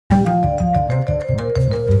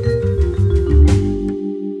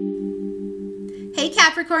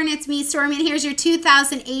Capricorn, it's me, Stormie, and here's your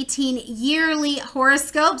 2018 yearly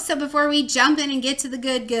horoscope. So before we jump in and get to the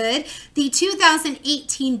good, the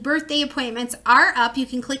 2018 birthday appointments are up. You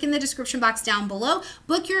can click in the description box down below,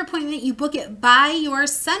 book your appointment. You book it by your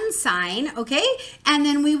sun sign, okay? And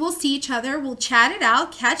then we will see each other. We'll chat it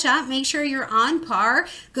out, catch up, make sure you're on par,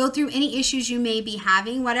 go through any issues you may be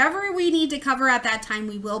having. Whatever we need to cover at that time,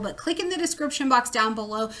 we will, but click in the description box down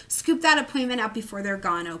below, scoop that appointment up before they're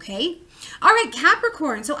gone, okay? All right,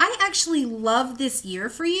 Capricorn, so I actually love this year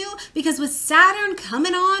for you because with Saturn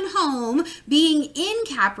coming on home, being in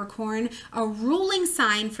Capricorn, a ruling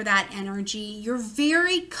sign for that energy, you're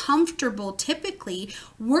very comfortable typically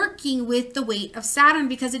working with the weight of Saturn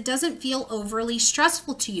because it doesn't feel overly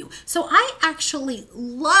stressful to you. So I actually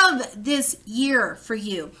love this year for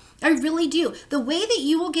you. I really do. The way that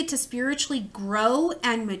you will get to spiritually grow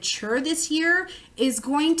and mature this year is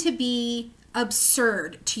going to be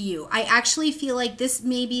absurd to you. I actually feel like this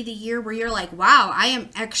may be the year where you're like, wow, I am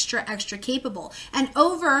extra capable. And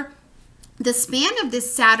over the span of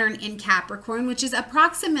this Saturn in Capricorn, which is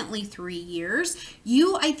approximately 3 years,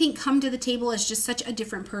 you, I think, come to the table as just such a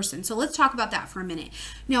different person. So let's talk about that for a minute.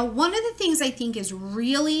 Now, one of the things I think is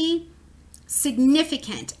really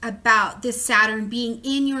significant about this Saturn being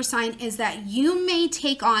in your sign is that you may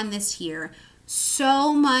take on this year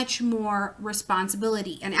so much more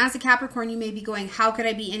responsibility. And as a Capricorn, you may be going, how could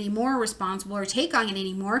I be any more responsible or take on it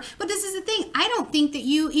anymore? But this is the thing. I don't think that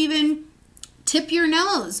you even tip your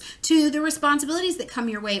nose to the responsibilities that come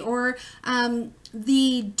your way or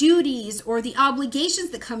the duties or the obligations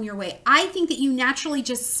that come your way. I think that you naturally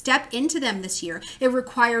just step into them this year. It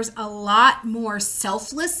requires a lot more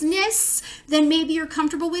selflessness than maybe you're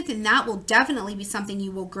comfortable with, and that will definitely be something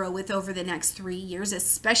you will grow with over the next 3 years,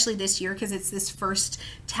 especially this year because it's this first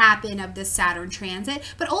tap in of this Saturn transit.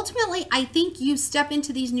 But ultimately, I think you step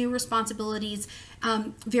into these new responsibilities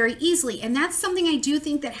very easily. And that's something I do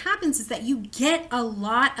think that happens is that you get a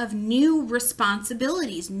lot of new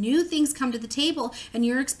responsibilities. New things come to the table and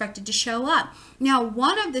you're expected to show up. Now,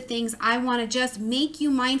 one of the things I want to just make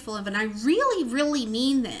you mindful of, and I really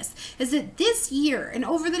mean this, is that this year and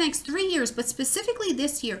over the next 3 years, but specifically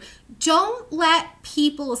this year, don't let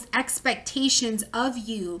people's expectations of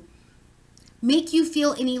you make you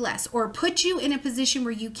feel any less or put you in a position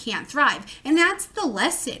where you can't thrive. And that's the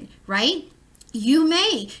lesson, right? You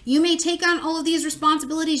may take on all of these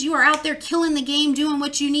responsibilities. You are out there killing the game, doing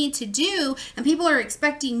what you need to do, and people are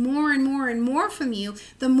expecting more and more from you.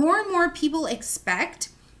 The more and more people expect,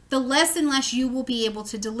 the less and less you will be able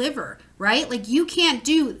to deliver, right? Like you can't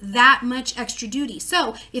do that much extra duty.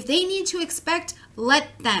 So if they need to expect,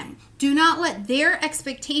 let them. Do not let their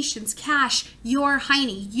expectations cash your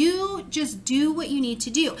hiney. You just do what you need to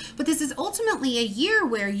do. But this is ultimately a year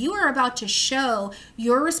where you are about to show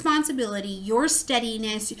your responsibility, your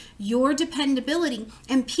steadiness, your dependability,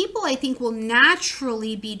 and people, I think, will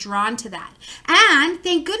naturally be drawn to that. And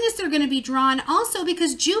thank goodness they're going to be drawn also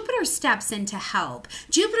because Jupiter steps in to help.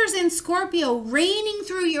 Jupiter's in Scorpio, reigning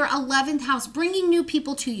through your 11th house, bringing new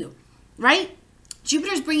people to you, right?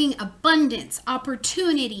 Jupiter's bringing abundance,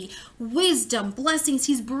 opportunity, wisdom, blessings.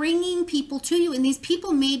 He's bringing people to you, and these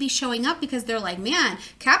people may be showing up because they're like, man,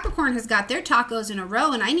 Capricorn has got their tacos in a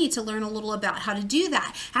row, and I need to learn a little about how to do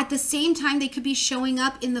that. At the same time, they could be showing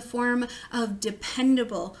up in the form of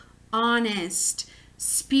dependable, honest,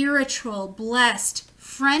 spiritual, blessed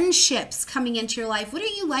friendships coming into your life.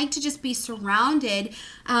 Wouldn't you like to just be surrounded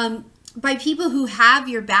by people who have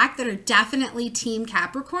your back that are definitely Team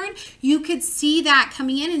Capricorn? You could see that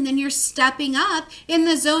coming in, and then you're stepping up in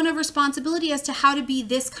the zone of responsibility as to how to be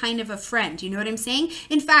this kind of a friend. You know what I'm saying?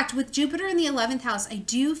 In fact, with Jupiter in the 11th house, I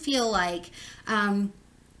do feel like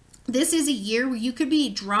this is a year where you could be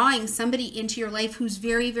drawing somebody into your life who's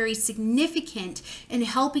very significant in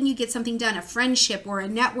helping you get something done, a friendship or a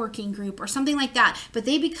networking group or something like that. But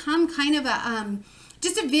they become kind of a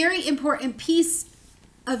just a very important piece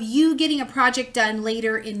of you getting a project done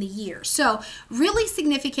later in the year. So really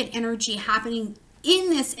significant energy happening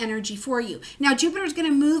in this energy for you. Now, Jupiter is going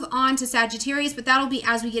to move on to Sagittarius, but that'll be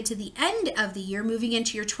as we get to the end of the year, moving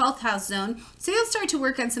into your 12th house zone. So you'll start to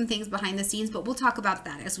work on some things behind the scenes, but we'll talk about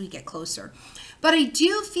that as we get closer. But I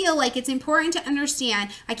do feel like it's important to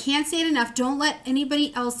understand, I can't say it enough, don't let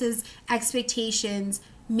anybody else's expectations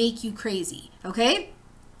make you crazy, okay?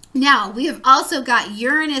 Now, we have also got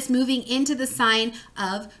Uranus moving into the sign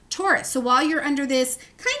of Taurus. So while you're under this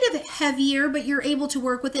kind of heavier, but you're able to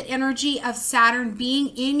work with the energy of Saturn being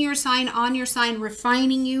in your sign, on your sign,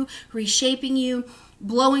 refining you, reshaping you,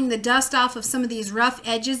 blowing the dust off of some of these rough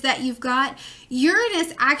edges that you've got.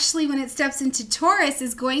 Uranus actually, when it steps into Taurus,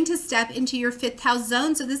 is going to step into your 5th house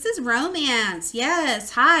zone. So this is romance.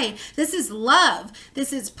 Yes. Hi. This is love.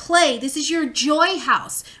 This is play. This is your joy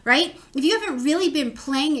house, right? If you haven't really been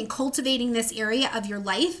playing and cultivating this area of your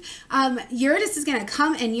life, Uranus is going to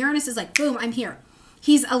come, and Uranus is like, boom, I'm here.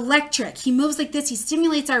 He's electric. He moves like this. He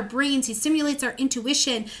stimulates our brains. He stimulates our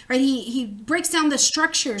intuition, right? He breaks down the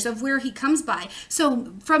structures of where he comes by.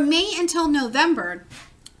 So from May until November,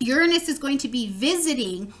 Uranus is going to be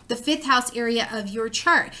visiting the 5th house area of your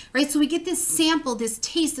chart, right? So we get this sample, this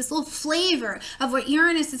taste, this little flavor of what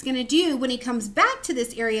Uranus is going to do when he comes back to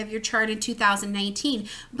this area of your chart in 2019.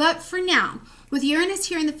 But for now, with Uranus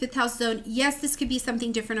here in the 5th house zone, yes, this could be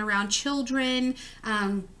something different around children.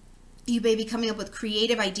 You may be coming up with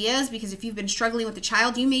creative ideas, because if you've been struggling with a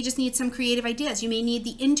child, you may just need some creative ideas. You may need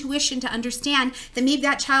the intuition to understand that maybe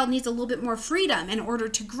that child needs a little bit more freedom in order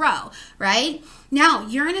to grow, right? Now,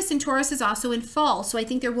 Uranus in Taurus is also in fall, so I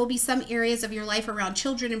think there will be some areas of your life around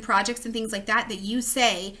children and projects and things like that that you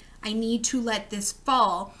say, I need to let this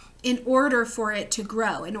fall in order for it to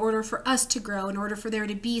grow, in order for us to grow, in order for there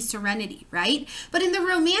to be serenity, right? But in the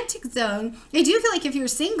romantic zone, I do feel like if you're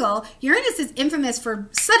single, Uranus is infamous for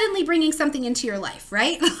suddenly bringing something into your life,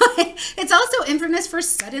 right? It's also infamous for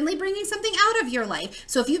suddenly bringing something out of your life.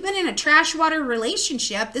 So if you've been in a trash water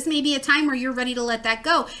relationship, this may be a time where you're ready to let that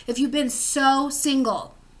go. If you've been so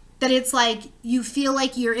single that it's like you feel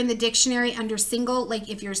like you're in the dictionary under single, like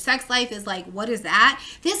if your sex life is like, what is that?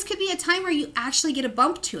 This could be a time where you actually get a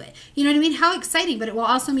bump to it. You know what I mean? How exciting, but it will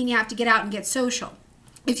also mean you have to get out and get social.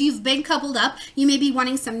 If you've been coupled up, you may be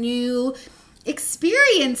wanting some new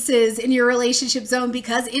experiences in your relationship zone,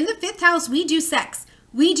 because in the 5th house, we do sex.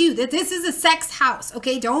 We do that. This is a sex house,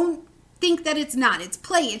 okay? Don't think that it's not. It's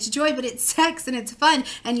play, it's joy, but it's sex and it's fun.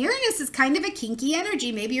 And Uranus is kind of a kinky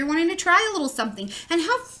energy. Maybe you're wanting to try a little something and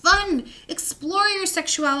have fun. Explore your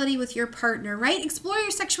sexuality with your partner, right? Explore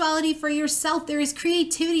your sexuality for yourself. There is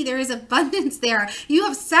creativity. There is abundance there. You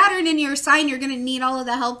have Saturn in your sign. You're going to need all of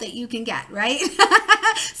the help that you can get, right?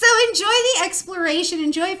 So enjoy the exploration,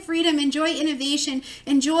 enjoy freedom, enjoy innovation,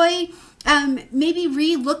 enjoy maybe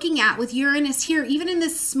re-looking at with Uranus here, even in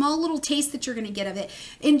this small little taste that you're going to get of it.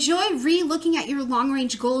 Enjoy re-looking at your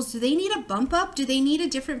long-range goals. Do they need a bump up? Do they need a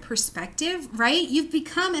different perspective, right? You've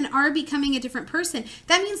become and are becoming a different person.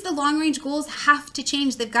 That means the long-range goals have to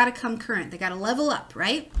change. They've got to come current. They got to level up,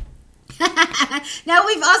 right? Now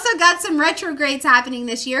we've also got some retrogrades happening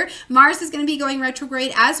this year. Mars is going to be going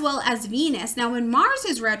retrograde, as well as Venus. Now when Mars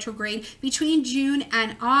is retrograde between June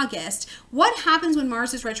and August, what happens when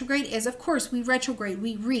Mars is retrograde is, of course, we retrograde,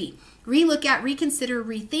 we re-look at, reconsider,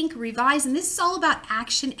 rethink, revise, and this is all about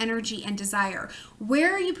action, energy, and desire.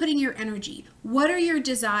 Where are you putting your energy? What are your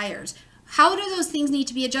desires? How do those things need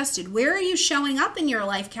to be adjusted? Where are you showing up in your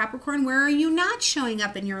life, Capricorn? Where are you not showing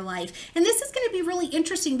up in your life? And this is going to be really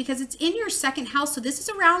interesting because it's in your 2nd house. So this is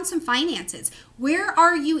around some finances. Where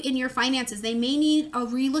are you in your finances? They may need a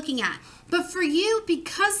re-looking at. But for you,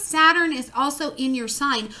 because Saturn is also in your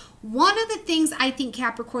sign, one of the things I think,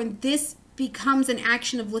 Capricorn, this becomes an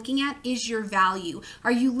action of looking at is your value.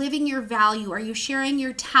 Are you living your value? Are you sharing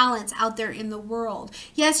your talents out there in the world?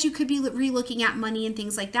 Yes, you could be re-looking at money and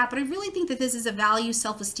things like that, but I really think that this is a value,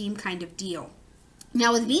 self-esteem kind of deal.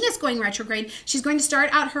 Now with Venus going retrograde, she's going to start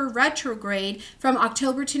out her retrograde from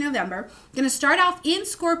October to November. Going to start off in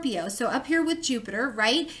Scorpio, so up here with Jupiter,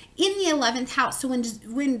 right, in the 11th house. So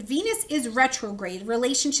when Venus is retrograde,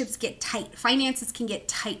 relationships get tight. Finances can get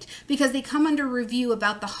tight because they come under review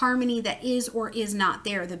about the harmony that is or is not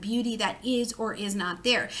there, the beauty that is or is not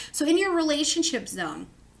there. So in your relationship zone,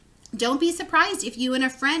 don't be surprised if you and a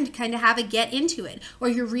friend kind of have a get into it, or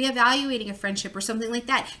you're reevaluating a friendship or something like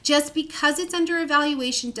that. Just because it's under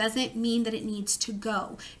evaluation doesn't mean that it needs to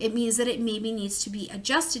go. It means that it maybe needs to be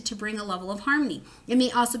adjusted to bring a level of harmony. It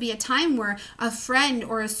may also be a time where a friend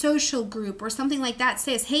or a social group or something like that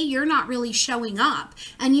says, hey, you're not really showing up,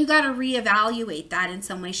 and you got to reevaluate that in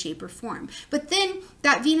some way, shape, or form. But then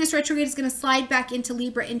that Venus retrograde is going to slide back into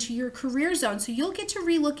Libra, into your career zone. So you'll get to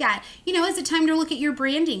relook at, you know, is it time to look at your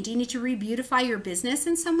branding? Do you need to re-beautify your business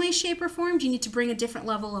in some way, shape, or form? Do you need to bring a different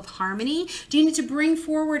level of harmony? Do you need to bring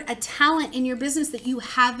forward a talent in your business that you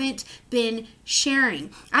haven't been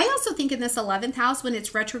sharing? I also think in this 11th house, when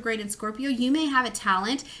it's retrograde in Scorpio, you may have a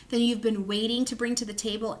talent that you've been waiting to bring to the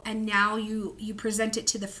table, and now you present it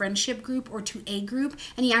to the friendship group or to a group,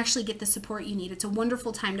 and you actually get the support you need. It's a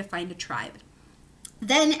wonderful time to find a tribe.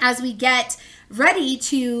 Then as we get ready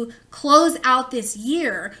to close out this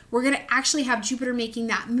year, we're going to actually have Jupiter making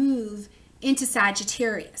that move into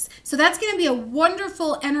Sagittarius. So that's going to be a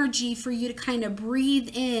wonderful energy for you to kind of breathe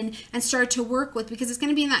in and start to work with, because it's going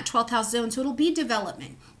to be in that 12th house zone. So it'll be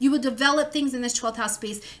development. You will develop things in this 12th house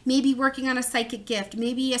space, maybe working on a psychic gift,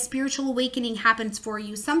 maybe a spiritual awakening happens for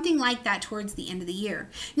you, something like that towards the end of the year.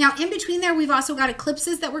 Now, in between there, we've also got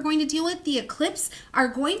eclipses that we're going to deal with. The eclipse are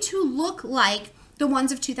going to look like the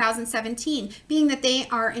ones of 2017, being that they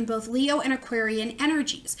are in both Leo and Aquarian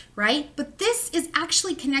energies, right? But this is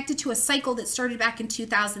actually connected to a cycle that started back in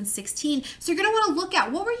 2016. So you're going to want to look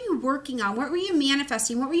at, what were you working on? What were you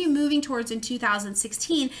manifesting? What were you moving towards in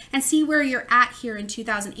 2016? And see where you're at here in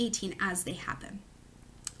 2018 as they happen.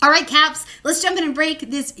 All right, Caps, let's jump in and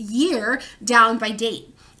break this year down by date.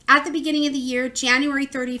 At the beginning of the year, January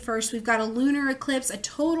 31st, we've got a lunar eclipse, a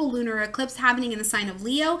total lunar eclipse happening in the sign of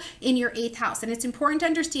Leo in your 8th house. And it's important to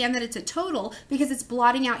understand that it's a total because it's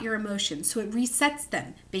blotting out your emotions. So it resets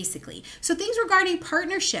them, basically. So things regarding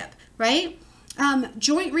partnership, right?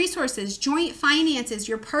 Joint resources, joint finances,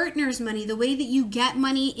 your partner's money, the way that you get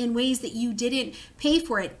money in ways that you didn't pay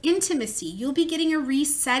for it, intimacy, you'll be getting a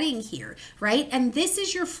resetting here, right? And this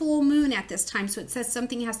is your full moon at this time. So it says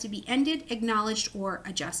something has to be ended, acknowledged, or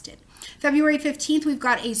adjusted. February 15th, we've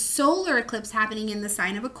got a solar eclipse happening in the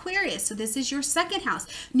sign of Aquarius. So this is your 2nd house.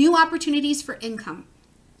 New opportunities for income.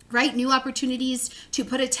 Right? New opportunities to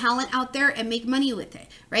put a talent out there and make money with it,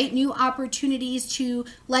 right? New opportunities to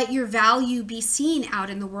let your value be seen out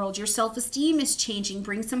in the world. Your self-esteem is changing.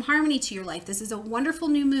 Bring some harmony to your life. This is a wonderful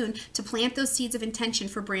new moon to plant those seeds of intention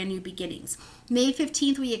for brand new beginnings. May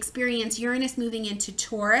 15th, we experience Uranus moving into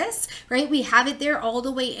Taurus, right? We have it there all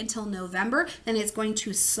the way until November. Then it's going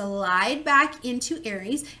to slide back into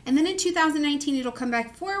Aries. And then in 2019, it'll come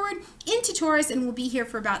back forward into Taurus and will be here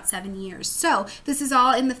for about 7 years. So this is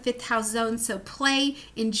all in the 5th house zone. So play,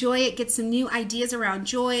 enjoy it, get some new ideas around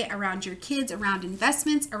joy, around your kids, around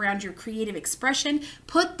investments, around your creative expression.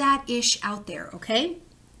 Put that ish out there, okay?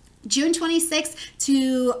 June 26th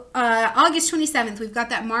to August 27th, we've got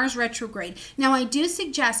that Mars retrograde. Now, I do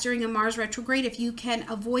suggest during a Mars retrograde, if you can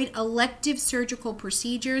avoid elective surgical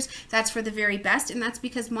procedures, that's for the very best. And that's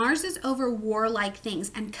because Mars is over warlike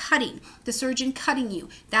things and cutting, the surgeon cutting you.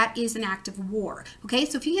 That is an act of war. Okay,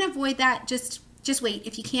 so if you can avoid that, just wait.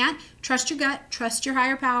 If you can't, trust your gut, trust your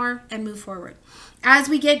higher power, and move forward. As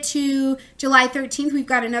we get to July 13th, we've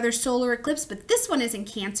got another solar eclipse, but this one is in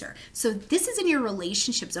Cancer. So this is in your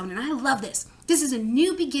relationship zone, and I love this. This is a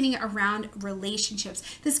new beginning around relationships.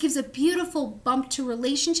 This gives a beautiful bump to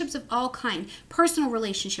relationships of all kinds, personal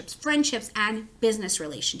relationships, friendships, and business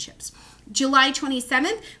relationships. July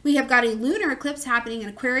 27th, we have got a lunar eclipse happening in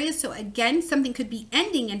Aquarius. So again, something could be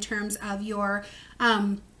ending in terms of your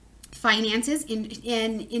finances,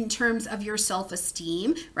 in terms of your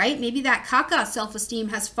self-esteem, right? Maybe that caca self-esteem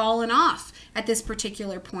has fallen off at this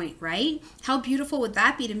particular point, right? How beautiful would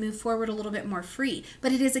that be to move forward a little bit more free?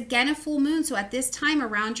 But it is again a full moon, so at this time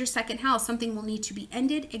around your 2nd house, something will need to be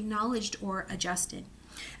ended, acknowledged, or adjusted.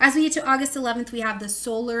 As we get to August 11th, we have the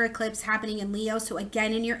solar eclipse happening in Leo, so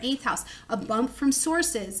again in your 8th house, a bump from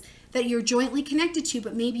sources that you're jointly connected to,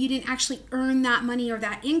 but maybe you didn't actually earn that money or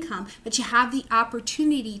that income, but you have the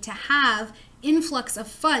opportunity to have influx of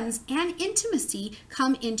funds and intimacy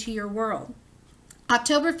come into your world.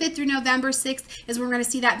 October 5th through November 6th is when we're going to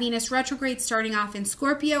see that Venus retrograde starting off in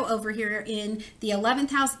Scorpio over here in the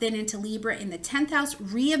 11th house, then into Libra in the 10th house,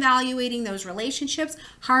 reevaluating those relationships,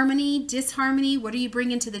 harmony, disharmony, what are you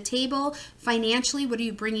bringing to the table? Financially, what are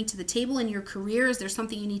you bringing to the table in your career? Is there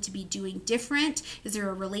something you need to be doing different? Is there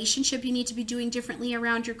a relationship you need to be doing differently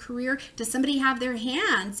around your career? Does somebody have their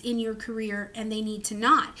hands in your career and they need to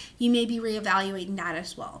not? You may be reevaluating that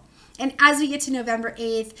as well. And as we get to November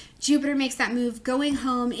 8th, Jupiter makes that move going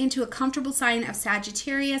home into a comfortable sign of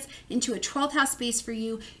Sagittarius, into a 12th house space for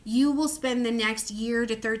you. You will spend the next year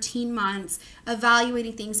to 13 months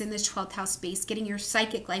evaluating things in this 12th house space, getting your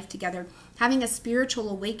psychic life together, having a spiritual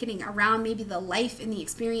awakening around maybe the life and the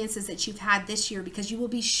experiences that you've had this year, because you will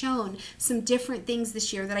be shown some different things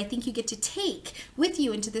this year that I think you get to take with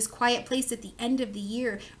you into this quiet place at the end of the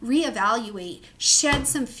year, reevaluate, shed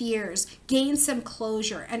some fears, gain some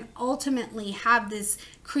closure, and ultimately have this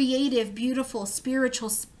creative, beautiful,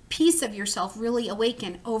 spiritual piece of yourself really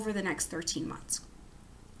awaken over the next 13 months.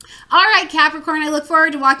 All right, Capricorn, I look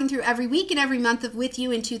forward to walking through every week and every month with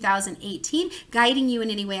you in 2018, guiding you in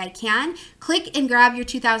any way I can. Click and grab your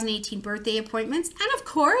 2018 birthday appointments. And of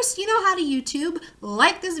course, you know how to YouTube.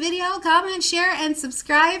 Like this video, comment, share, and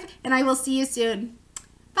subscribe, and I will see you soon.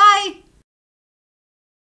 Bye.